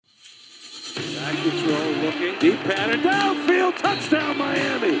the throw, looking. Deep pattern, downfield, touchdown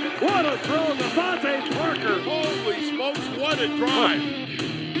Miami. What a throw, Devontae Parker. Holy smokes, what a drive.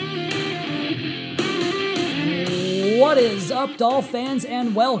 What is up, Dolphin fans,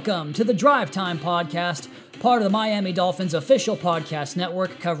 and welcome to the Drive Time Podcast, part of the Miami Dolphins official podcast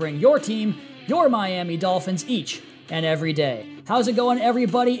network covering your team, your Miami Dolphins, each and every day. How's it going,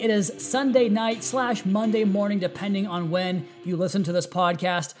 everybody? It is Sunday night / Monday morning, depending on when you listen to this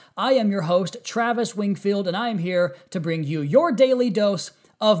podcast. I am your host, Travis Wingfield, and I am here to bring you your daily dose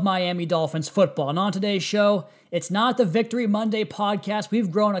of Miami Dolphins football. And on today's show, it's not the Victory Monday podcast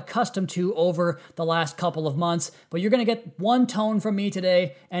we've grown accustomed to over the last couple of months, but you're going to get one tone from me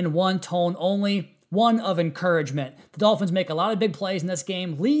today and one tone only. One of encouragement. The Dolphins make a lot of big plays in this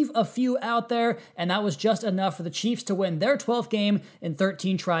game, leave a few out there, and that was just enough for the Chiefs to win their 12th game in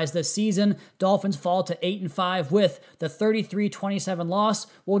 13 tries this season. Dolphins fall to 8-5 with the 33-27 loss.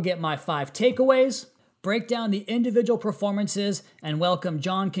 We'll get my 5 takeaways, break down the individual performances, and welcome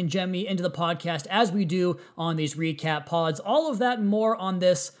John Kangemi into the podcast as we do on these recap pods. All of that and more on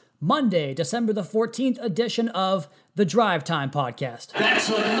this Monday, December the 14th edition of the Drive Time Podcast. That's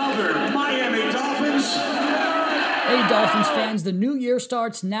another Miami Dolphins. Hey Dolphins fans, the new year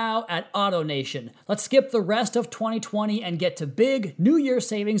starts now at AutoNation. Let's skip the rest of 2020 and get to big New Year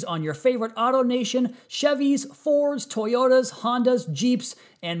savings on your favorite AutoNation, Chevys, Fords, Toyotas, Hondas, Jeeps,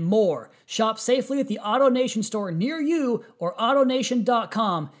 and more. Shop safely at the AutoNation store near you or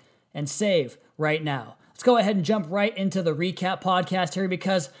AutoNation.com and save right now. Let's go ahead and jump right into the recap podcast here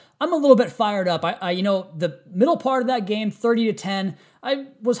because I'm a little bit fired up. The middle part of that game, 30-10, I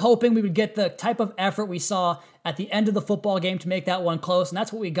was hoping we would get the type of effort we saw at the end of the football game to make that one close, and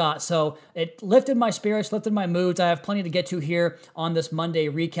that's what we got. So it lifted my spirits, lifted my moods. I have plenty to get to here on this Monday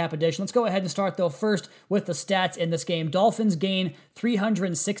recap edition. Let's go ahead and start, though, first with the stats in this game. Dolphins gain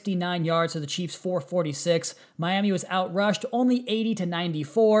 369 yards to the Chiefs 446. Miami was outrushed only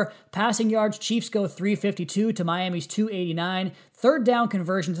 80-94. Passing yards, Chiefs go 352 to Miami's 289. Third down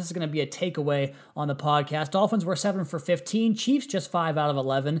conversions, this is going to be a takeaway on the podcast. Dolphins were 7 for 15, Chiefs just 5 out of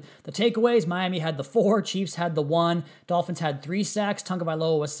 11. The takeaways, Miami had the 4, Chiefs had the 1. Dolphins had 3 sacks.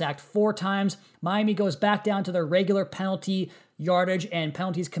 Tagovailoa was sacked 4 times. Miami goes back down to their regular penalty yardage and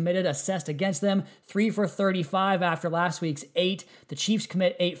penalties committed assessed against them. 3 for 35 after last week's 8. The Chiefs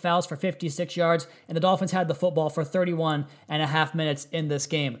commit 8 fouls for 56 yards, and the Dolphins had the football for 31 and a half minutes in this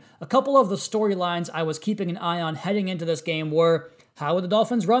game. A couple of the storylines I was keeping an eye on heading into this game were: how would the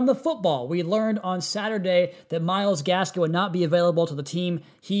Dolphins run the football? We learned on Saturday that Myles Gaskin would not be available to the team.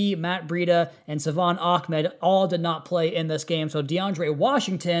 He, Matt Breida, and Savon Ahmed all did not play in this game. So DeAndre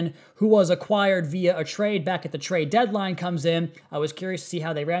Washington, who was acquired via a trade back at the trade deadline, comes in. I was curious to see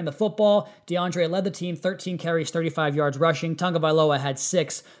how they ran the football. DeAndre led the team, 13 carries, 35 yards rushing. Tagovailoa had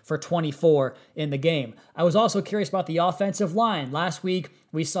 6 for 24 in the game. I was also curious about the offensive line. Last week,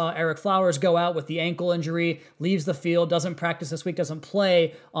 we saw Eric Flowers go out with the ankle injury, leaves the field, doesn't practice this week, doesn't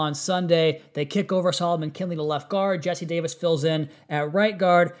play on Sunday. They kick over Solomon Kinley to left guard. Jesse Davis fills in at right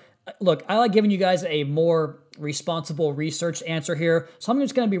guard. Look, I like giving you guys a more responsible researched answer here, so I'm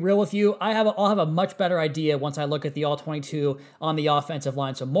just going to be real with you. I'll have a much better idea once I look at the all-22 on the offensive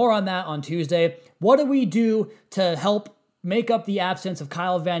line. So more on that on Tuesday. What do we do to help make up the absence of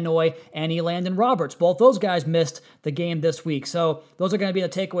Kyle Van Noy and Elandon Roberts? Both those guys missed the game this week. So those are going to be the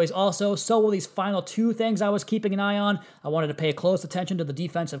takeaways also. So will these final 2 things I was keeping an eye on. I wanted to pay close attention to the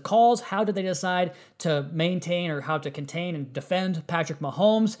defensive calls. How did they decide to maintain or how to contain and defend Patrick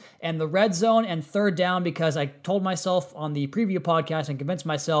Mahomes, and the red zone and third down, because I told myself on the preview podcast and convinced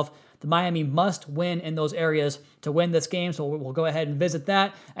myself the Miami must win in those areas to win this game, so we'll go ahead and visit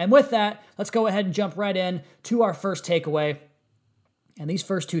that. And with that, let's go ahead and jump right in to our first takeaway. And these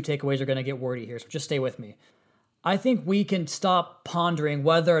first 2 takeaways are going to get wordy here, so just stay with me. I think we can stop pondering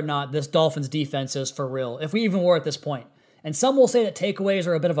whether or not this Dolphins defense is for real, if we even were at this point. And some will say that takeaways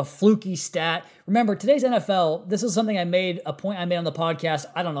are a bit of a fluky stat. Remember, today's NFL, this is something a point I made on the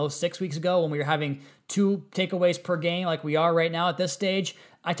podcast, 6 weeks ago when we were having 2 takeaways per game like we are right now at this stage.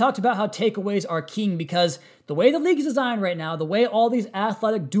 I talked about how takeaways are king because the way the league is designed right now, the way all these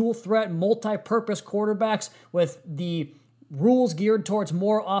athletic, dual-threat, multi-purpose quarterbacks with the rules geared towards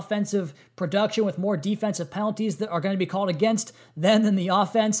more offensive production with more defensive penalties that are going to be called against them than the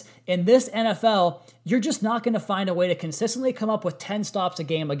offense. In this NFL, you're just not going to find a way to consistently come up with 10 stops a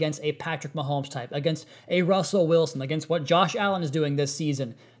game against a Patrick Mahomes type, against a Russell Wilson, against what Josh Allen is doing this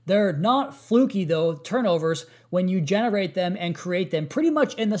season. They're not fluky, though, turnovers when you generate them and create them pretty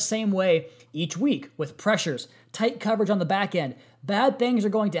much in the same way each week with pressures, tight coverage on the back end. Bad things are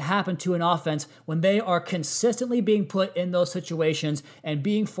going to happen to an offense when they are consistently being put in those situations and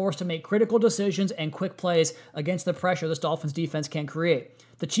being forced to make critical decisions and quick plays against the pressure this Dolphins defense can create.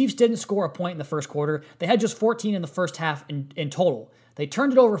 The Chiefs didn't score a point in the first quarter. They had just 14 in the first half in total. They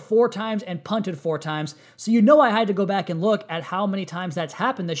turned it over 4 times and punted 4 times. So I had to go back and look at how many times that's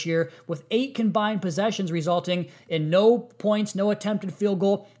happened this year, with 8 combined possessions resulting in no points, no attempted field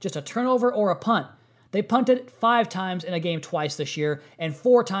goal, just a turnover or a punt. They punted 5 times in a game twice this year and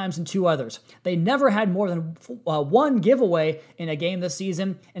 4 times in 2 others. They never had more than 1 giveaway in a game this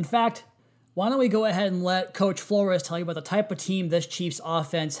season. In fact, why don't we go ahead and let Coach Flores tell you about the type of team this Chiefs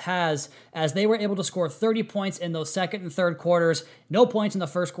offense has, as they were able to score 30 points in those second and third quarters. No points in the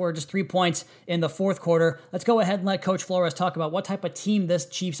first quarter, just 3 points in the fourth quarter. Let's go ahead and let Coach Flores talk about what type of team this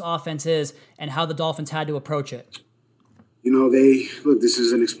Chiefs offense is and how the Dolphins had to approach it. This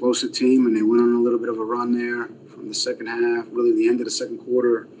is an explosive team, and they went on a little bit of a run there from the second half, really the end of the second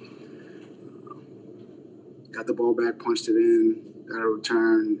quarter. Got the ball back, punched it in, got a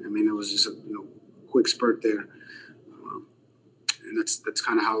return. It was just a quick spurt there, and that's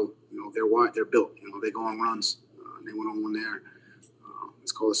kind of how they're built. They go on runs. And they went on one there.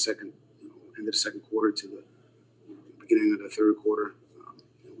 Let's call it end of the second quarter to the beginning of the third quarter.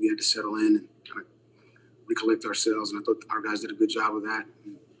 We had to settle in and kind of recollect ourselves, and I thought our guys did a good job of that.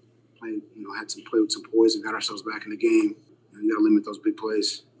 And had some play with some poise and got ourselves back in the game. And you got to limit those big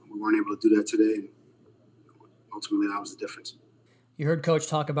plays. We weren't able to do that today. And ultimately, that was the difference. You heard Coach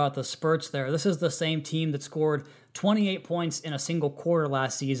talk about the spurts there. This is the same team that scored 28 points in a single quarter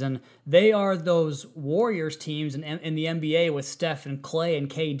last season. They are those Warriors teams in the NBA with Steph and Clay and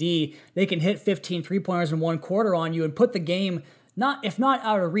KD. They can hit 15 three-pointers in one quarter on you and put the game, if not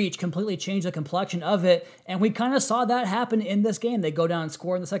out of reach, completely change the complexion of it. And we kind of saw that happen in this game. They go down and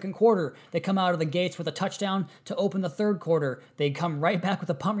score in the second quarter. They come out of the gates with a touchdown to open the third quarter. They come right back with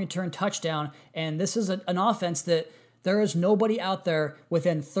a punt return touchdown. And this is an offense that there is nobody out there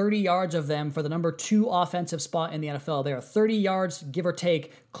within 30 yards of them for the number 2 offensive spot in the NFL. They are 30 yards, give or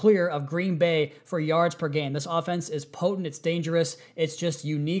take, clear of Green Bay for yards per game. This offense is potent. It's dangerous. It's just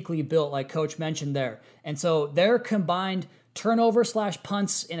uniquely built, like Coach mentioned there. And so their combined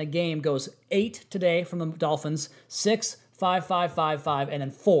turnover/punts in a game goes 8 today from the Dolphins, 6, 5, 5, 5, 5, and then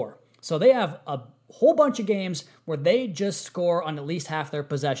 4. So they have a whole bunch of games where they just score on at least half their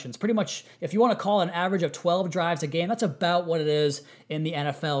possessions. Pretty much, if you want to call an average of 12 drives a game, that's about what it is in the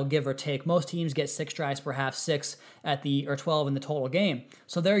NFL, give or take. Most teams get 6 drives per half, 6 or 12 in the total game.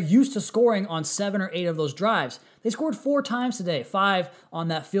 So they're used to scoring on 7 or 8 of those drives. They scored 4 times today, 5 on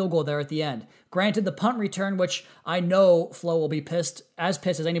that field goal there at the end. Granted, the punt return, which I know Flo will be pissed as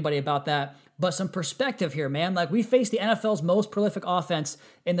anybody about that, but some perspective here, man. Like, we faced the NFL's most prolific offense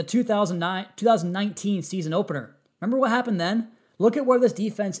in the 2019 season opener. Remember what happened then? Look at where this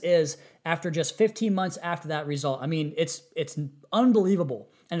defense is after just 15 months after that result. It's unbelievable.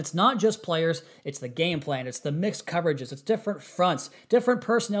 And it's not just players, it's the game plan, it's the mixed coverages, it's different fronts, different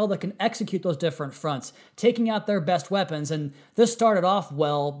personnel that can execute those different fronts, taking out their best weapons. And this started off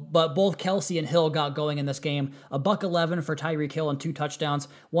well, but both Kelce and Hill got going in this game. $111 for Tyreek Hill and 2 touchdowns,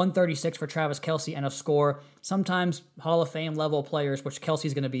 136 for Travis Kelce and a score. Sometimes Hall of Fame level players, which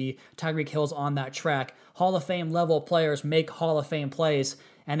Kelce's going to be, Tyreek Hill's on that track. Hall of Fame level players make Hall of Fame plays,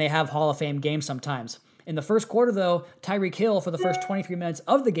 and they have Hall of Fame games sometimes. In the first quarter, though, Tyreek Hill, for the first 23 minutes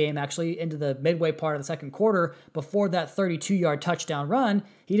of the game, actually into the midway part of the second quarter, before that 32-yard touchdown run,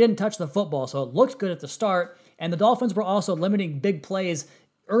 he didn't touch the football, so it looked good at the start. And the Dolphins were also limiting big plays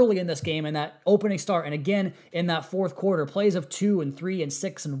early in this game in that opening start, and again in that fourth quarter, plays of 2 and 3 and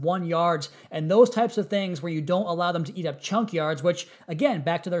 6 and 1 yards, and those types of things where you don't allow them to eat up chunk yards, which, again,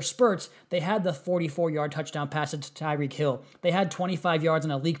 back to their spurts, they had the 44-yard touchdown pass to Tyreek Hill. They had 25 yards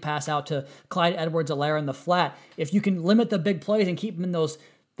and a leak pass out to Clyde Edwards-Helaire in the flat. If you can limit the big plays and keep them in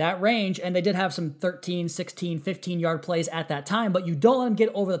that range, and they did have some 13, 16, 15-yard plays at that time, but you don't let them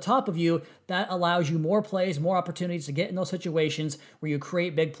get over the top of you, that allows you more plays, more opportunities to get in those situations where you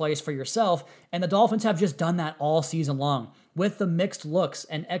create big plays for yourself, and the Dolphins have just done that all season long. With the mixed looks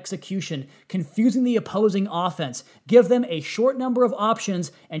and execution, confusing the opposing offense, give them a short number of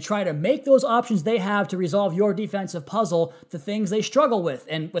options and try to make those options they have to resolve your defensive puzzle the things they struggle with.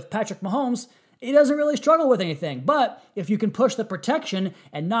 And with Patrick Mahomes, he doesn't really struggle with anything. But if you can push the protection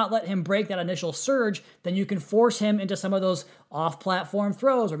and not let him break that initial surge, then you can force him into some of those off-platform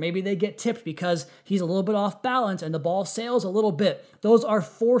throws, or maybe they get tipped because he's a little bit off balance and the ball sails a little bit. Those are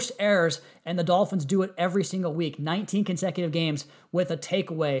forced errors, and the Dolphins do it every single week. 19 consecutive games with a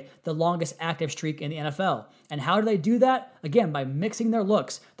takeaway, the longest active streak in the NFL. And how do they do that? Again, by mixing their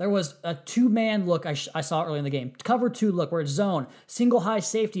looks. There was a two-man look I saw early in the game. Cover 2 look where it's zone. Single high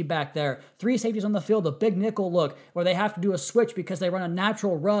safety back there. 3 safeties on the field. A big nickel look where they have to do a switch because they run a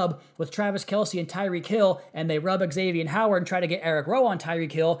natural rub with Travis Kelce and Tyreek Hill, and they rub Xavier Howard and try to get Eric Rowe on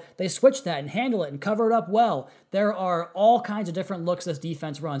Tyreek Hill. They switch that and handle it and cover it up well. There are all kinds of different looks this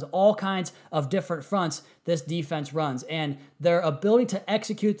defense runs. All kinds of different fronts this defense runs, and their ability to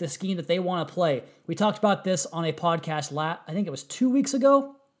execute the scheme that they want to play. We talked about this on a podcast, I think it was 2 weeks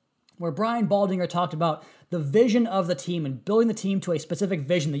ago, where Brian Baldinger talked about the vision of the team and building the team to a specific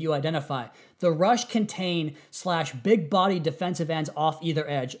vision that you identify. The rush contain / big body defensive ends off either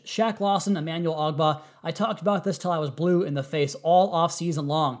edge. Shaq Lawson, Emmanuel Ogbah, I talked about this till I was blue in the face all off season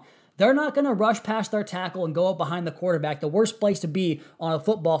long. They're not going to rush past their tackle and go up behind the quarterback, the worst place to be on a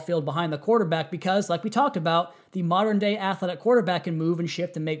football field behind the quarterback, because, like we talked about, the modern-day athletic quarterback can move and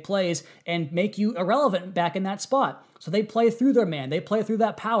shift and make plays and make you irrelevant back in that spot. So they play through their man. They play through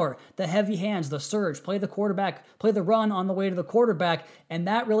that power, the heavy hands, the surge, play the quarterback, play the run on the way to the quarterback, and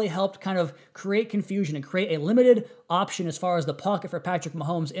that really helped kind of create confusion and create a limited option as far as the pocket for Patrick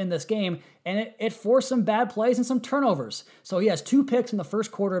Mahomes in this game, and it forced some bad plays and some turnovers. So he has 2 picks in the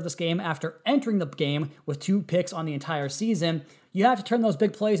first quarter of this game after entering the game with 2 picks on the entire season. You have to turn those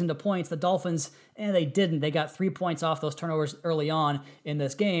big plays into points. The Dolphins, they didn't. They got 3 points off those turnovers early on in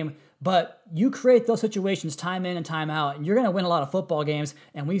this game. But you create those situations time in and time out, and you're going to win a lot of football games,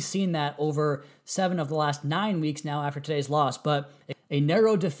 and we've seen that over 7 of the last 9 weeks now after today's loss. But a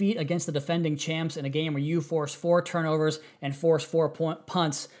narrow defeat against the defending champs in a game where you force 4 turnovers and force 4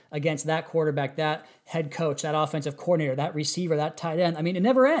 punts against that quarterback, that head coach, that offensive coordinator, that receiver, that tight end. I mean, it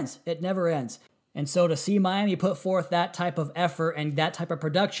never ends. It never ends. And so to see Miami put forth that type of effort and that type of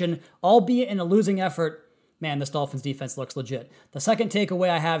production, albeit in a losing effort, man, this Dolphins defense looks legit. The second takeaway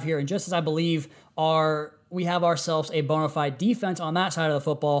I have here, and just as I believe we have ourselves a bona fide defense on that side of the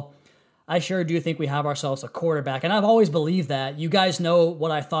football, I sure do think we have ourselves a quarterback. And I've always believed that. You guys know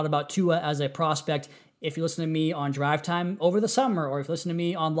what I thought about Tua as a prospect. If you listen to me on Drive Time over the summer, or if you listen to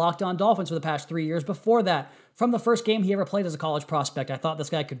me on Locked On Dolphins for the past 3 years before that, from the first game he ever played as a college prospect, I thought this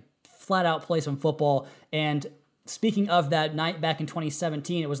guy could flat out play some football. And speaking of that night back in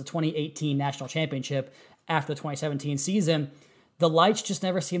 2017, it was the 2018 national championship. After the 2017 season, the lights just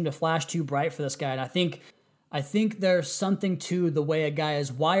never seemed to flash too bright for this guy. And I think there's something to the way a guy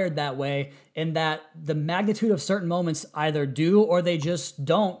is wired that way, in that the magnitude of certain moments either do or they just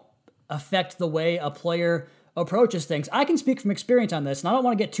don't affect the way a player approaches things. I can speak from experience on this, and I don't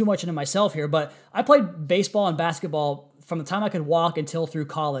want to get too much into myself here, but I played baseball and basketball from the time I could walk until through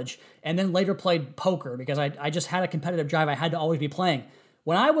college, and then later played poker because I just had a competitive drive I had to always be playing.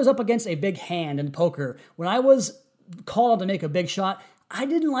 When I was up against a big hand in poker, when I was called to make a big shot, I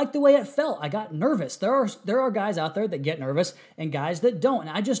didn't like the way it felt. I got nervous. There are guys out there that get nervous and guys that don't. And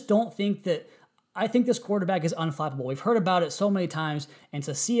I just don't think that I think this quarterback is unflappable. We've heard about it so many times, and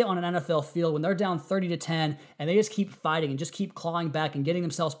to see it on an NFL field when they're down 30-10 and they just keep fighting and just keep clawing back and getting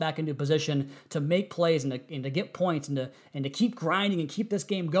themselves back into position to make plays and to get points and to keep grinding and keep this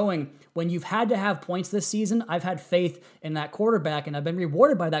game going. When you've had to have points this season, I've had faith in that quarterback, and I've been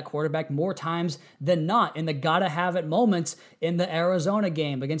rewarded by that quarterback more times than not in the gotta have it moments in the Arizona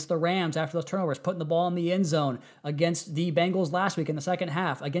game against the Rams after those turnovers, putting the ball in the end zone, against the Bengals last week in the second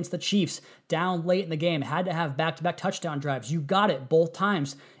half, against the Chiefs down late in the game, had to have back-to-back touchdown drives. You got it both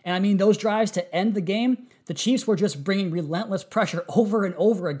times. And I mean, those drives to end the game, the Chiefs were just bringing relentless pressure over and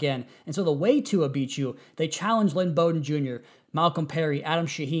over again. And so the way Tua beat you, they challenged Lynn Bowden Jr., Malcolm Perry, Adam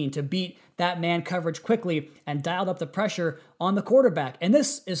Shaheen to beat that man coverage quickly and dialed up the pressure on the quarterback. And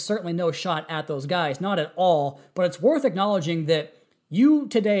this is certainly no shot at those guys, not at all, but it's worth acknowledging that you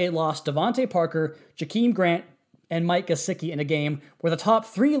today lost Devontae Parker, Jakeem Grant, and Mike Gesicki in a game where the top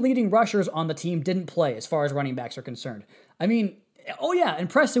 3 leading rushers on the team didn't play as far as running backs are concerned. I mean, oh yeah, and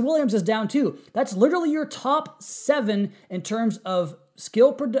Preston Williams is down too. That's literally your top 7 in terms of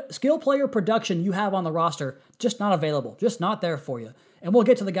skill player production you have on the roster, just not available, just not there for you. And we'll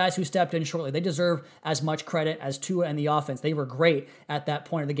get to the guys who stepped in shortly. They deserve as much credit as Tua and the offense. They were great at that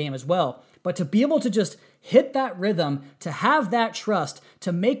point of the game as well. But to be able to just hit that rhythm, to have that trust,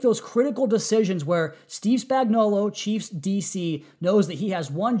 to make those critical decisions where Steve Spagnuolo, Chiefs DC, knows that he has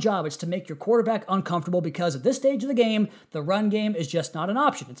one job. It's to make your quarterback uncomfortable, because at this stage of the game, the run game is just not an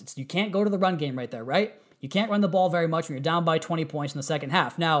option. You can't go to the run game right there, right? You can't run the ball very much when you're down by 20 points in the second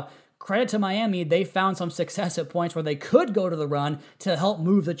half. Now, credit to Miami, they found some success at points where they could go to the run to help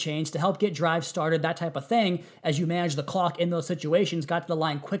move the chains, to help get drives started, that type of thing, as you manage the clock in those situations, got to the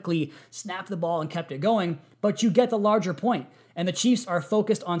line quickly, snapped the ball, and kept it going. But you get the larger point. And the Chiefs are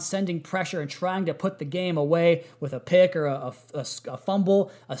focused on sending pressure and trying to put the game away with a pick or a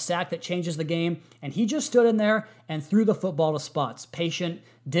fumble, a sack that changes the game. And he just stood in there and threw the football to spots. Patient,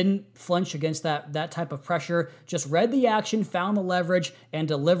 didn't flinch against that type of pressure, just read the action, found the leverage, and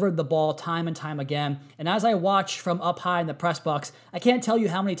delivered the ball time and time again. And as I watch from up high in the press box, I can't tell you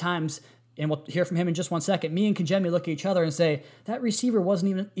how many times, and we'll hear from him in just 1 second, me and Kangemi look at each other and say, that receiver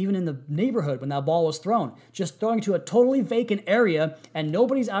wasn't even in the neighborhood when that ball was thrown. Just throwing to a totally vacant area, and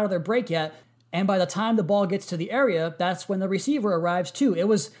nobody's out of their break yet. And by the time the ball gets to the area, that's when the receiver arrives too. It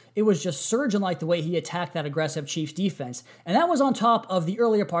was just surgeon-like the way he attacked that aggressive Chiefs defense. And that was on top of the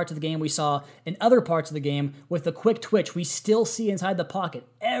earlier parts of the game we saw in other parts of the game with the quick twitch we still see inside the pocket.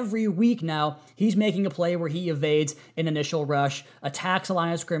 Every week now, he's making a play where he evades an initial rush, attacks a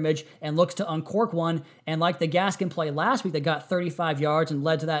line of scrimmage, and looks to uncork one. And like the Gaskin play last week that got 35 yards and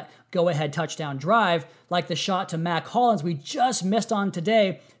led to that go-ahead touchdown drive, like the shot to Mac Hollins we just missed on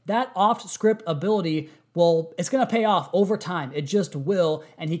today, that off-script ability, well, it's going to pay off over time. It just will.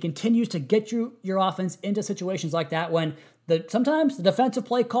 And he continues to get your offense into situations like that when sometimes the defensive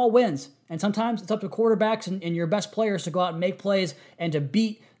play call wins. And sometimes it's up to quarterbacks and your best players to go out and make plays and to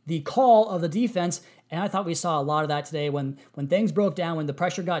beat the call of the defense. And I thought we saw a lot of that today when things broke down, when the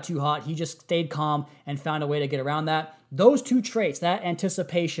pressure got too hot, he just stayed calm and found a way to get around that. Those two traits, that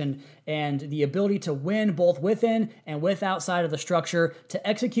anticipation and the ability to win both within and with outside of the structure, to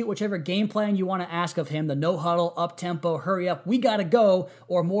execute whichever game plan you want to ask of him, the no huddle, up tempo, hurry up, we got to go,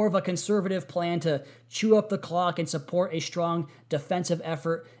 or more of a conservative plan to chew up the clock and support a strong defensive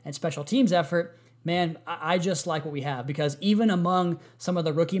effort and special teams effort. Man, I just like what we have, because even among some of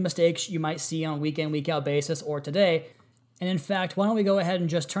the rookie mistakes you might see on a week in, week out basis or today, and in fact, why don't we go ahead and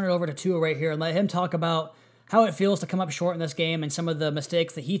just turn it over to Tua right here and let him talk about how it feels to come up short in this game and some of the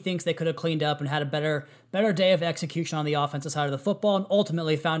mistakes that he thinks they could have cleaned up and had a better day of execution on the offensive side of the football and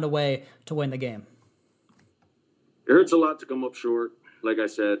ultimately found a way to win the game. It hurts a lot to come up short. Like I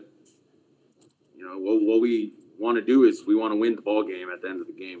said, what we want to do is we want to win the ball game at the end of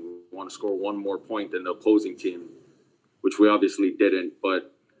the game. We want to score one more point than the opposing team, which we obviously didn't.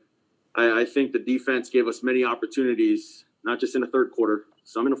 But I think the defense gave us many opportunities, not just in the third quarter,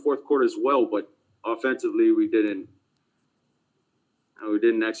 some in the fourth quarter as well, but offensively, we didn't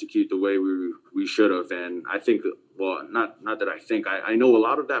execute the way we should have. And I think, well, not that I think, I know a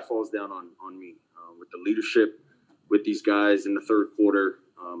lot of that falls down on me with the leadership with these guys in the third quarter.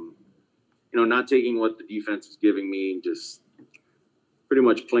 Not taking what the defense was giving me, just pretty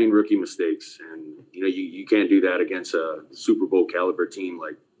much plain rookie mistakes. And, you can't do that against a Super Bowl caliber team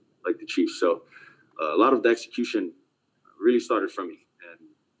like the Chiefs. So a lot of the execution really started from me.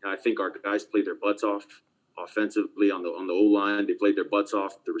 I think our guys played their butts off offensively on the O-line. They played their butts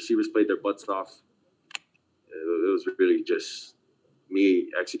off. The receivers played their butts off. It was really just me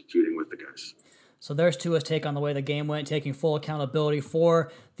executing with the guys. So there's Tua's take on the way the game went, taking full accountability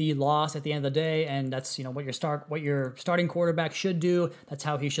for the loss at the end of the day, and that's what your starting quarterback should do. That's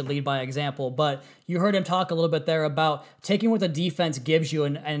how he should lead by example. But you heard him talk a little bit there about taking what the defense gives you,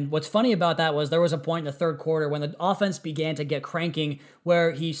 and what's funny about that was there was a point in the third quarter when the offense began to get cranking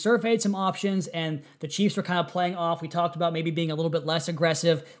where he surveyed some options and the Chiefs were kind of playing off. We talked about maybe being a little bit less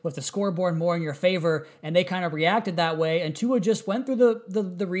aggressive with the scoreboard more in your favor, and they kind of reacted that way, and Tua just went through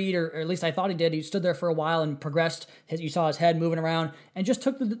the read, or at least I thought he did. He stood there for a while and progressed. You saw his head moving around and just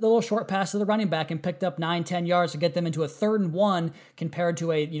took the little short pass to the running back and picked up 9-10 yards to get them into a 3rd and 1 compared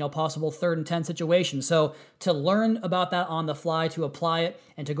to a possible 3rd and 10 situation. So to learn about that on the fly, to apply it,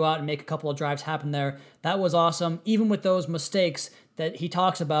 and to go out and make a couple of drives happen there, that was awesome. Even with those mistakes that he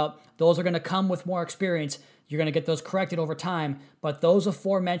talks about, those are going to come with more experience. You're going to get those corrected over time. But those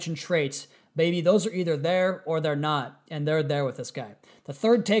aforementioned traits, baby, those are either there or they're not, and they're there with this guy. The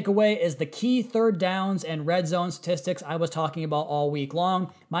third takeaway is the key third downs and red zone statistics I was talking about all week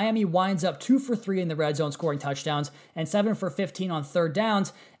long. Miami winds up 2 for 3 in the red zone scoring touchdowns and 7 for 15 on third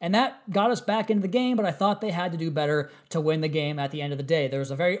downs, and that got us back into the game, but I thought they had to do better to win the game at the end of the day. There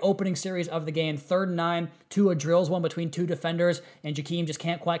was a very opening series of the game, 3rd and 9, Tua drills one between 2 defenders, and Jakeem just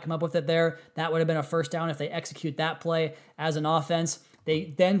can't quite come up with it there. That would have been a first down if they execute that play as an offense.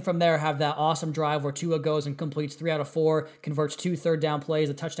 They then from there have that awesome drive where Tua goes and completes 3 out of 4, converts 2 third down plays,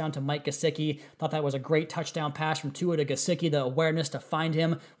 a touchdown to Mike Gesicki. Thought that was a great touchdown pass from Tua to Gesicki, the awareness to find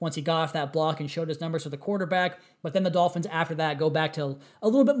him once he got off that block and showed his numbers to the quarterback. But then the Dolphins after that go back to a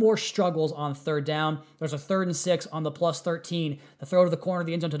little bit more struggles on third down. There's a 3rd and 6 on the plus 13. The throw to the corner of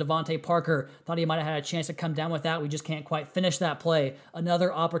the end zone to Devontae Parker. Thought he might have had a chance to come down with that. We just can't quite finish that play.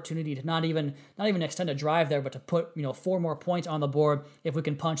 Another opportunity to not even extend a drive there, but to put 4 more points on the board if we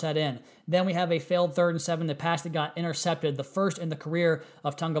can punch that in. Then we have a failed 3rd and 7. The pass that got intercepted, the first in the career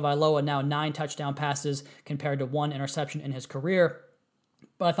of Tagovailoa, now 9 touchdown passes compared to 1 interception in his career.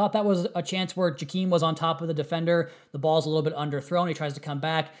 But I thought that was a chance where Jakeem was on top of the defender. The ball's a little bit underthrown. He tries to come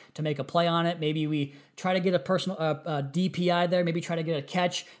back to make a play on it. Maybe we try to get a personal DPI there. Maybe try to get a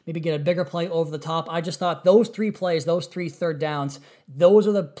catch. Maybe get a bigger play over the top. I just thought those 3 plays, those 3 third downs, those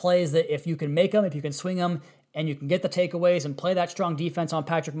are the plays that if you can make them, if you can swing them, and you can get the takeaways and play that strong defense on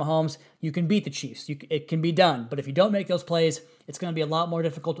Patrick Mahomes, you can beat the Chiefs. It can be done. But if you don't make those plays, it's going to be a lot more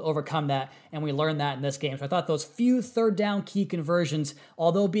difficult to overcome that, and we learned that in this game. So I thought those few third down key conversions,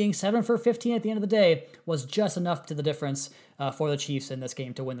 although being 7 for 15 at the end of the day, was just enough to the difference for the Chiefs in this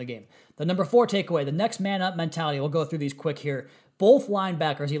game to win the game. The number 4 takeaway, the next man up mentality. We'll go through these quick here. Both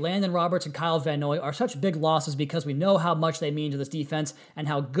linebackers, Elandon Roberts and Kyle Van Noy, are such big losses because we know how much they mean to this defense and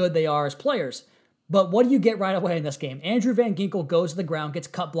how good they are as players. But what do you get right away in this game? Andrew Van Ginkel goes to the ground, gets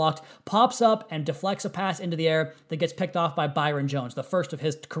cut blocked, pops up and deflects a pass into the air that gets picked off by Byron Jones, the first of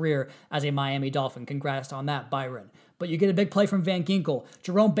his career as a Miami Dolphin. Congrats on that, Byron. But you get a big play from Van Ginkel.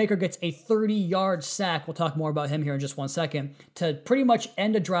 Jerome Baker gets a 30-yard sack. We'll talk more about him here in just 1 second. To pretty much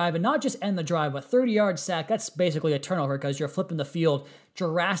end a drive, and not just end the drive, but 30-yard sack. That's basically a turnover because you're flipping the field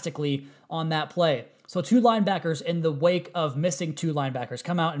drastically on that play. So 2 linebackers in the wake of missing 2 linebackers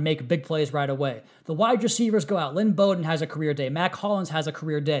come out and make big plays right away. The wide receivers go out. Lynn Bowden has a career day. Mac Hollins has a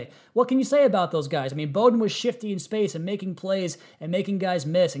career day. What can you say about those guys? I mean, Bowden was shifty in space and making plays and making guys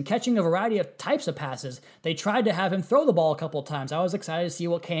miss and catching a variety of types of passes. They tried to have him throw the ball a couple of times. I was excited to see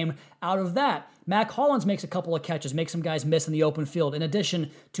what came out of that. Mac Hollins makes a couple of catches, makes some guys miss in the open field, in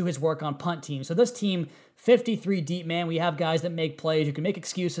addition to his work on punt team. So this team, 53 deep, man. We have guys that make plays. You can make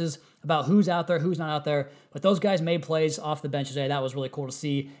excuses about who's out there, who's not out there, but those guys made plays off the bench today. That was really cool to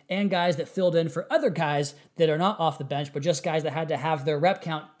see. And guys that filled in for other guys that are not off the bench, but just guys that had to have their rep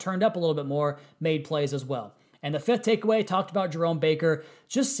count turned up a little bit more, made plays as well. And the 5th takeaway, talked about Jerome Baker,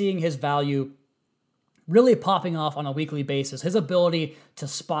 just seeing his value really popping off on a weekly basis. His ability to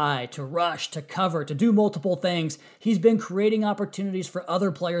spy, to rush, to cover, to do multiple things. He's been creating opportunities for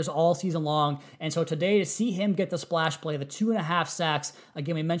other players all season long. And so today to see him get the splash play, the 2.5 sacks,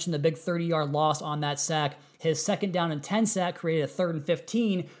 again, we mentioned the big 30-yard loss on that sack. His 2nd down and 10 sack created a 3rd and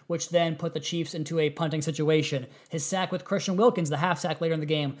 15, which then put the Chiefs into a punting situation. His sack with Christian Wilkins, the half sack later in the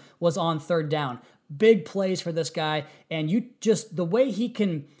game, was on 3rd down. Big plays for this guy. And the way he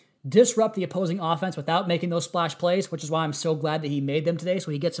can disrupt the opposing offense without making those splash plays, which is why I'm so glad that he made them today, so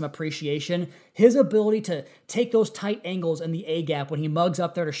he gets some appreciation. His ability to take those tight angles in the A-gap when he mugs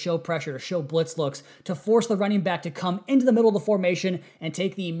up there to show pressure, to show blitz looks, to force the running back to come into the middle of the formation and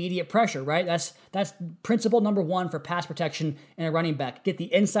take the immediate pressure, right? That's principle number 1 for pass protection in a running back. Get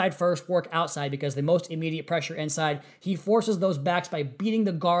the inside first, work outside, because the most immediate pressure inside, he forces those backs by beating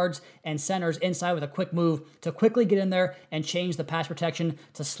the guards and centers inside with a quick move to quickly get in there and change the pass protection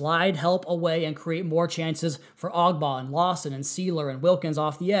to slide help away and create more chances for Ogbah and Lawson and Sealer and Wilkins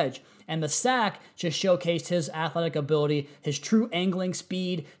off the edge. And the sack just showcased his athletic ability, his true angling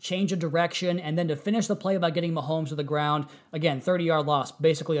speed, change of direction, and then to finish the play by getting Mahomes to the ground. Again, 30-yard loss,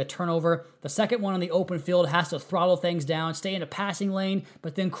 basically a turnover. The second one on the open field has to throttle things down, stay in a passing lane,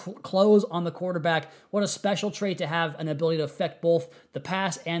 but then close on the quarterback. What a special trait to have an ability to affect both the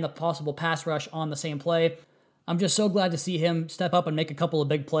pass and the possible pass rush on the same play. I'm just so glad to see him step up and make a couple of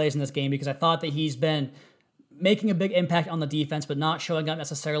big plays in this game because I thought that he's been making a big impact on the defense, but not showing up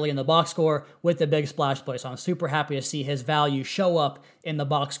necessarily in the box score with the big splash play. So I'm super happy to see his value show up in the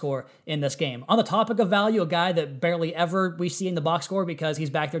box score in this game. On the topic of value, a guy that barely ever we see in the box score because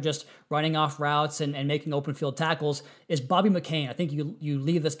he's back there just running off routes and making open field tackles is Bobby McCain. I think you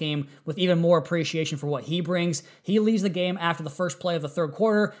leave this game with even more appreciation for what he brings. He leaves the game after the first play of the 3rd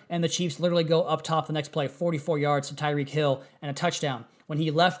quarter, and the Chiefs literally go up top the next play, 44 yards to Tyreek Hill and a touchdown. When he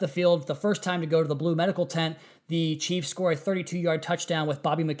left the field the first time to go to the blue medical tent, the Chiefs score a 32-yard touchdown with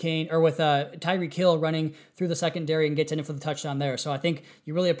Bobby McCain, or with Tyreek Hill running through the secondary and gets in for the touchdown there. So I think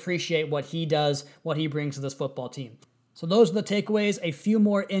you really appreciate what he does, what he brings to this football team. So those are the takeaways. A few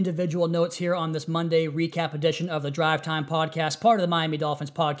more individual notes here on this Monday recap edition of the Drive Time Podcast, part of the Miami Dolphins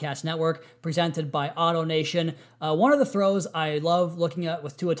Podcast Network, presented by AutoNation. One of the throws I love looking at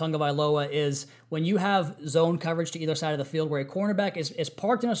with Tua Tagovailoa is when you have zone coverage to either side of the field where a cornerback is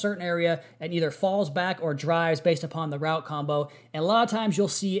parked in a certain area and either falls back or drives based upon the route combo. And a lot of times you'll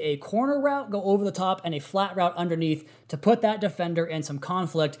see a corner route go over the top and a flat route underneath to put that defender in some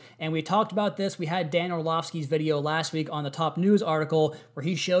conflict. And we talked about this. We had Dan Orlovsky's video last week on the Top News article where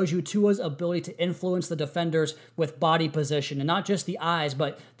he shows you Tua's ability to influence the defenders with body position, and not just the eyes,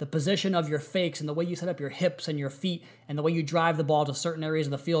 but the position of your fakes and the way you set up your hips and your feet and the way you drive the ball to certain areas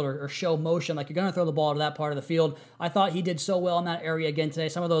of the field or show motion, like you're going to throw the ball to that part of the field. I thought he did so well in that area again today.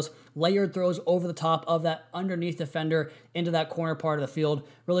 Some of those layered throws over the top of that underneath defender into that corner part of the field.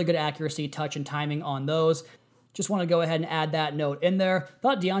 Really good accuracy, touch, and timing on those. Just want to go ahead and add that note in there.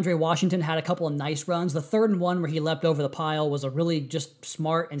 Thought DeAndre Washington had a couple of nice runs. The 3rd and 1 where he leapt over the pile was a really just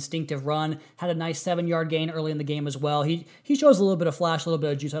smart, instinctive run. Had a nice 7-yard gain early in the game as well. He shows a little bit of flash, a little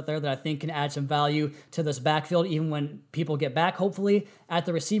bit of juice out there that I think can add some value to this backfield, even when people get back, hopefully, at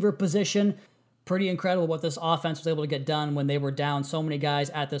the receiver position. Pretty incredible what this offense was able to get done when they were down so many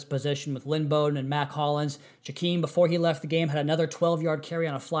guys at this position with Lynn Bowden and Mac Hollins. Jakeem, before he left the game, had another 12-yard carry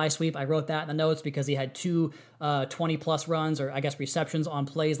on a fly sweep. I wrote that in the notes because he had 2 20-plus runs, or I guess receptions on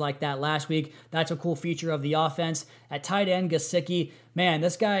plays like that last week. That's a cool feature of the offense. At tight end, Gesicki, man,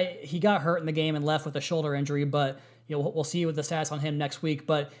 this guy, he got hurt in the game and left with a shoulder injury, but we'll see with the stats on him next week,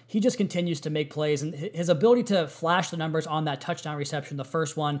 but he just continues to make plays, and his ability to flash the numbers on that touchdown reception, the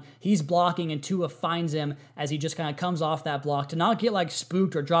first one, he's blocking and Tua finds him as he just kind of comes off that block to not get like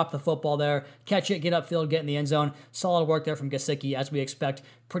spooked or drop the football there, catch it, get upfield, get in the end zone. Solid work there from Gesicki, as we expect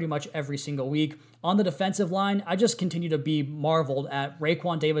pretty much every single week. On the defensive line, I just continue to be marveled at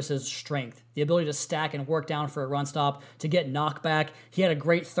Raekwon Davis's strength, the ability to stack and work down for a run stop, to get knockback. He had a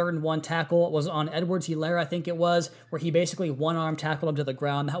great 3rd and 1 tackle. It was on Edwards-Helaire, I think it was, where he basically one-arm tackled him to the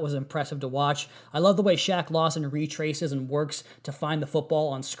ground. That was impressive to watch. I love the way Shaq Lawson retraces and works to find the football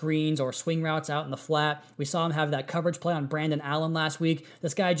on screens or swing routes out in the flat. We saw him have that coverage play on Brandon Allen last week.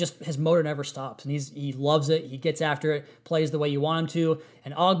 This guy his motor never stops, and he loves it. He gets after it, plays the way you want him to,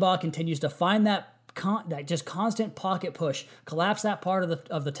 and Ogbah continues to find that just constant pocket push, collapse that part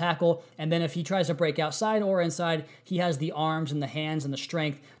of the tackle, and then if he tries to break outside or inside, he has the arms and the hands and the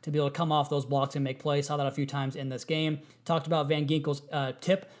strength to be able to come off those blocks and make plays. Saw that a few times in this game. Talked about Van Ginkel's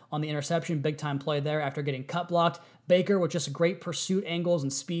tip on the interception, big time play there after getting cut blocked. Baker with just great pursuit angles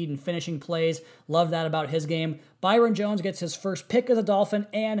and speed and finishing plays. Love that about his game. Byron Jones gets his first pick as a Dolphin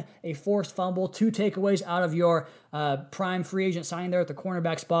and a forced fumble. 2 takeaways out of your prime free agent signing there at the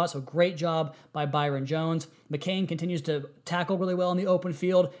cornerback spot. So great job by Byron Jones. McCain continues to tackle really well in the open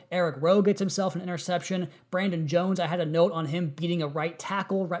field. Eric Rowe gets himself an interception. Brandon Jones, I had a note on him beating a right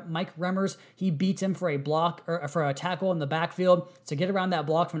tackle. Mike Remmers, he beats him for a block or for a tackle in the backfield. To get around that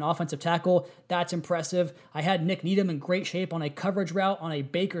block from an offensive tackle, that's impressive. I had Nick Needham in great shape on a coverage route on a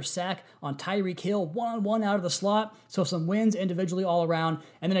Baker sack on Tyreek Hill, 1-on-1 out of the slot. So some wins individually all around.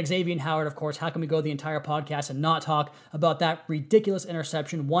 And then Xavier Howard, of course. How can we go the entire podcast and not talk about that ridiculous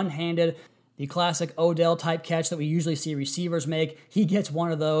interception, one-handed, the classic Odell type catch that we usually see receivers make? He gets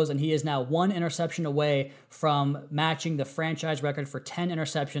one of those, and he is now 1 interception away from matching the franchise record for 10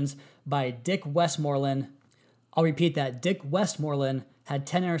 interceptions by Dick Westmoreland. I'll repeat that. Dick Westmoreland had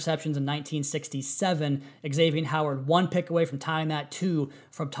 10 interceptions in 1967. Xavier Howard 1 pick away from tying that, 2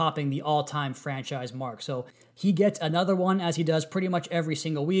 from topping the all-time franchise mark. So he gets another one, as he does pretty much every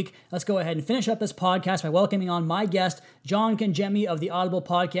single week. Let's go ahead and finish up this podcast by welcoming on my guest, John Congemi of the Audible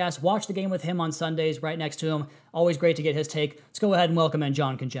Podcast. Watch the game with him on Sundays right next to him. Always great to get his take. Let's go ahead and welcome in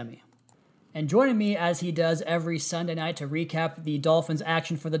John Congemi. And joining me, as he does every Sunday night to recap the Dolphins'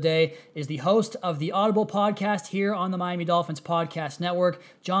 action for the day, is the host of the Audible Podcast here on the Miami Dolphins Podcast Network,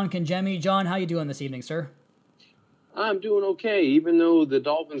 John Congemi. John, how you doing this evening, sir? I'm doing okay. Even though the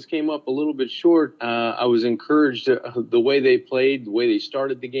Dolphins came up a little bit short, I was encouraged the way they played, the way they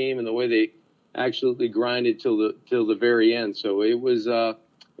started the game, and the way they actually grinded till the very end. So it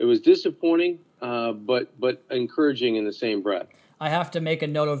was disappointing, but encouraging in the same breath. I have to make a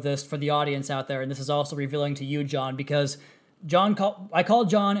note of this for the audience out there, and this is also revealing to you, John, because I called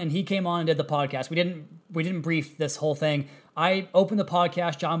John, and he came on and did the podcast. We didn't brief this whole thing. I opened the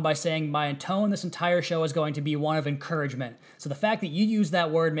podcast, John, by saying my tone this entire show is going to be one of encouragement. So the fact that you use that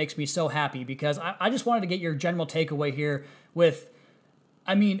word makes me so happy, because I just wanted to get your general takeaway here with,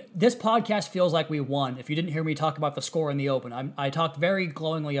 I mean, this podcast feels like we won. If you didn't hear me talk about the score in the open, I talked very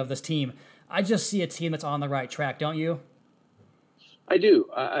glowingly of this team. I just see a team that's on the right track, don't you? I do.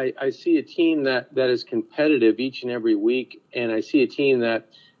 I see a team that is competitive each and every week, and I see a team that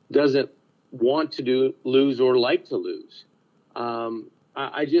doesn't want to lose or like to lose.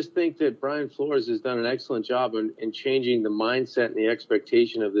 I just think that Brian Flores has done an excellent job in changing the mindset and the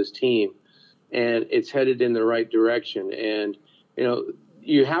expectation of this team, and it's headed in the right direction. And,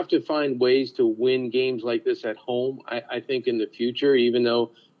 you have to find ways to win games like this at home, I think, in the future, even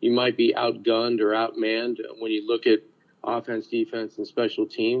though you might be outgunned or outmanned when you look at offense, defense, and special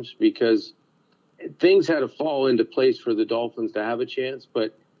teams, because things had to fall into place for the Dolphins to have a chance.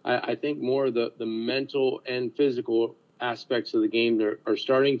 But I think more the mental and physical aspects of the game are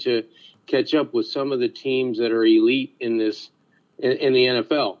starting to catch up with some of the teams that are elite in the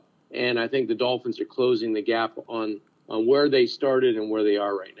NFL. And I think the Dolphins are closing the gap on where they started and where they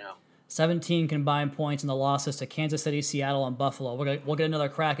are right now. 17 combined points in the losses to Kansas City, Seattle, and Buffalo. We'll get another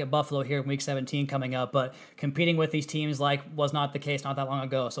crack at Buffalo here in Week 17 coming up, but competing with these teams was not the case not that long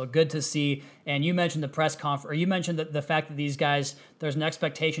ago. So good to see. And you mentioned the press conference, or you mentioned the fact that these guys, there's an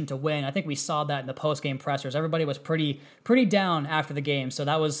expectation to win. I think we saw that in the post-game pressers. Everybody was pretty down after the game. So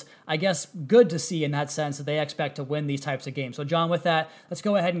that was, I guess, good to see in that sense that they expect to win these types of games. So John, with that, let's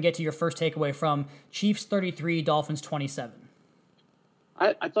go ahead and get to your first takeaway from Chiefs 33, Dolphins 27.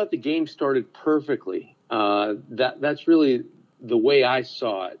 I thought the game started perfectly. That's really the way I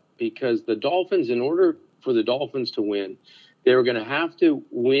saw it, because the Dolphins, in order for the Dolphins to win, they were going to have to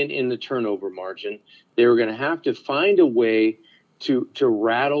win in the turnover margin. They were going to have to find a way to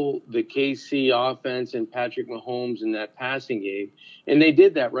rattle the KC offense and Patrick Mahomes in that passing game. And they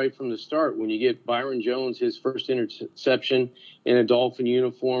did that right from the start. When you get Byron Jones his first interception in a Dolphin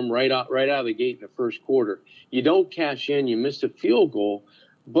uniform right out of the gate in the first quarter. You don't cash in, you missed a field goal,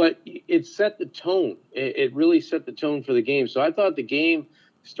 but it set the tone. It really set the tone for the game. So I thought the game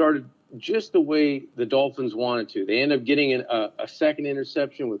started just the way the Dolphins wanted to. They end up getting a second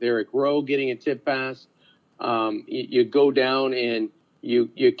interception with Eric Rowe getting a tip pass. You go down and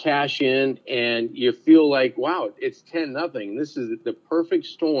you cash in and you feel like, wow, it's 10-0. This is the perfect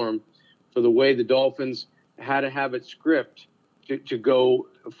storm for the way the Dolphins had to have it script to go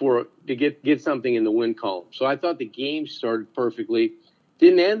to get something in the win column. So I thought the game started perfectly.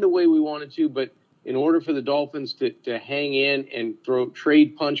 Didn't end the way we wanted to, but in order for the Dolphins to hang in and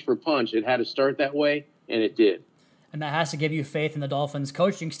trade punch for punch, it had to start that way, and it did. And that has to give you faith in the Dolphins'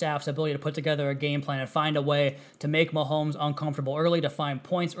 coaching staff's ability to put together a game plan and find a way to make Mahomes uncomfortable early, to find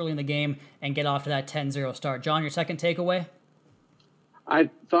points early in the game, and get off to that 10-0 start. John, your second takeaway? I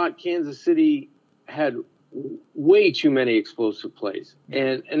thought Kansas City had way too many explosive plays.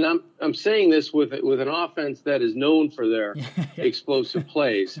 And I'm saying this with an offense that is known for their explosive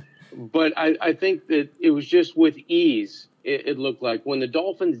plays. But I think that it was just with ease, it looked like. When the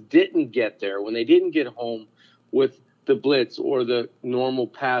Dolphins didn't get there, when they didn't get home with the blitz or the normal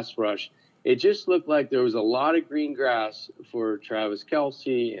pass rush, it just looked like there was a lot of green grass for Travis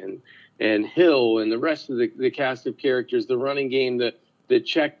Kelce and Hill and the rest of the cast of characters, the running game, the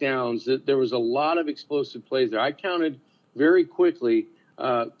check downs. There was a lot of explosive plays there. I counted very quickly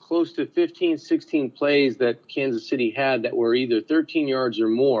close to 15, 16 plays that Kansas City had that were either 13 yards or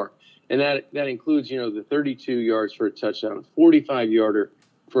more. And that includes, the 32 yards for a touchdown, a 45-yarder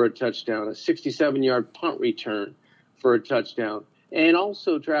for a touchdown, a 67-yard punt return for a touchdown. And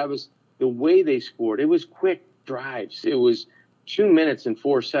also, Travis, the way they scored, it was quick drives. It was 2 minutes and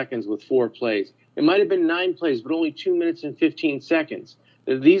 4 seconds with 4 plays. It might have been 9 plays, but only 2 minutes and 15 seconds.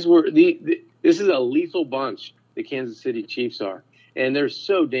 This is a lethal bunch, the Kansas City Chiefs are, and they're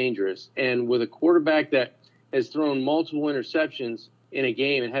so dangerous. And with a quarterback that has thrown multiple interceptions in a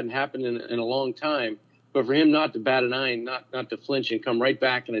game, it hadn't happened in a long time, but for him not to bat an eye, not to flinch and come right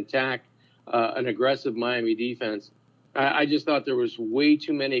back and attack an aggressive Miami defense, I just thought there was way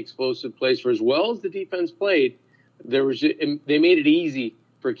too many explosive plays. For as well as the defense played, they made it easy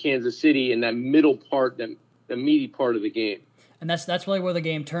for Kansas City in that middle part, the meaty part of the game. And that's really where the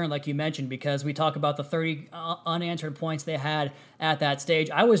game turned, like you mentioned, because we talk about the 30 unanswered points they had at that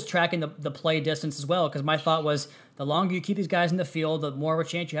stage. I was tracking the play distance as well, because my thought was the longer you keep these guys in the field, the more of a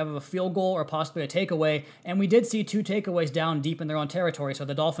chance you have of a field goal or possibly a takeaway. And we did see 2 takeaways down deep in their own territory. So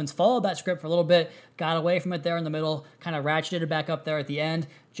the Dolphins followed that script for a little bit, got away from it there in the middle, kind of ratcheted it back up there at the end.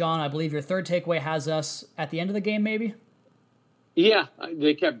 John, I believe your third takeaway has us at the end of the game, maybe? Yeah,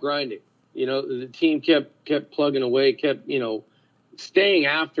 they kept grinding. The team kept plugging away, kept, staying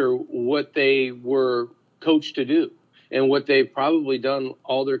after what they were coached to do and what they've probably done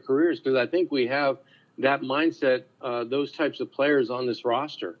all their careers. Because I think we have that mindset, those types of players on this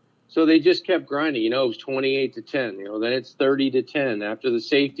roster. So they just kept grinding. It was 28-10. Then it's 30-10 after the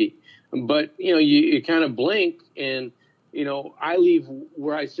safety. But you kind of blink and I leave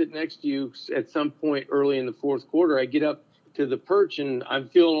where I sit next to you at some point early in the fourth quarter. I get up to the perch and I'm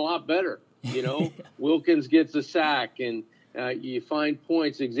feeling a lot better. Wilkins gets a sack and you find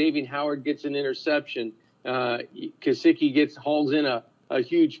points. Xavier Howard gets an interception. Kasicki hauls in a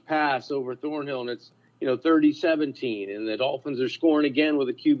huge pass over Thornhill, and it's 30-17, and the Dolphins are scoring again with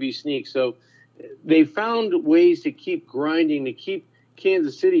a QB sneak. So they found ways to keep grinding, to keep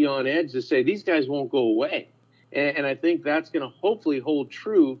Kansas City on edge, to say these guys won't go away. And I think that's going to hopefully hold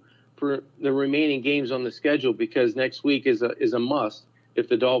true for the remaining games on the schedule, because next week is a must if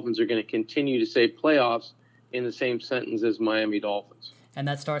the Dolphins are going to continue to say playoffs in the same sentence as Miami Dolphins. And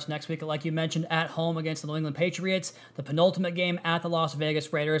that starts next week, like you mentioned, at home against the New England Patriots, the penultimate game at the Las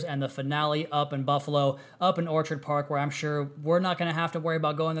Vegas Raiders, and the finale up in Buffalo, up in Orchard Park, where I'm sure we're not going to have to worry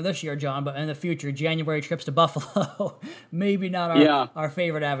about going there this year, John, but in the future, January trips to Buffalo, maybe not our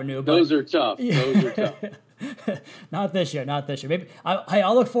favorite avenue. But those are tough. Those are tough. Not this year. Maybe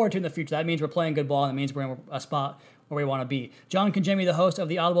I'll look forward to it in the future. That means we're playing good ball, and that means we're in a spot where we want to be. John Congemi, the host of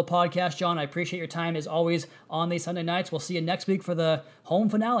the Audible Podcast. John, I appreciate your time as always on these Sunday nights. We'll see you next week for the home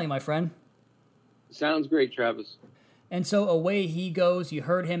finale, my friend. Sounds great, Travis. And so away he goes. You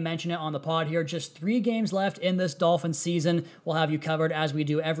heard him mention it on the pod here. Just 3 games left in this Dolphins season. We'll have you covered as we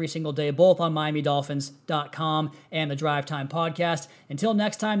do every single day, both on MiamiDolphins.com and the Drive Time Podcast. Until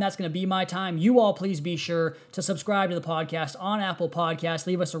next time, that's going to be my time. You all please be sure to subscribe to the podcast on Apple Podcasts.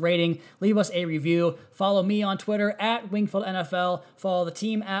 Leave us a rating. Leave us a review. Follow me on Twitter at Wingfield NFL. Follow the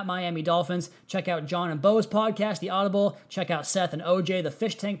team at Miami Dolphins. Check out John and Bo's podcast, The Audible. Check out Seth and OJ, the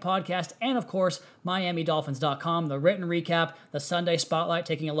Fish Tank Podcast. And of course, MiamiDolphins.com, the written recap, the Sunday Spotlight,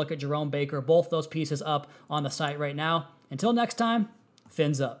 taking a look at Jerome Baker. Both those pieces up on the site right now. Until next time,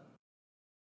 fins up.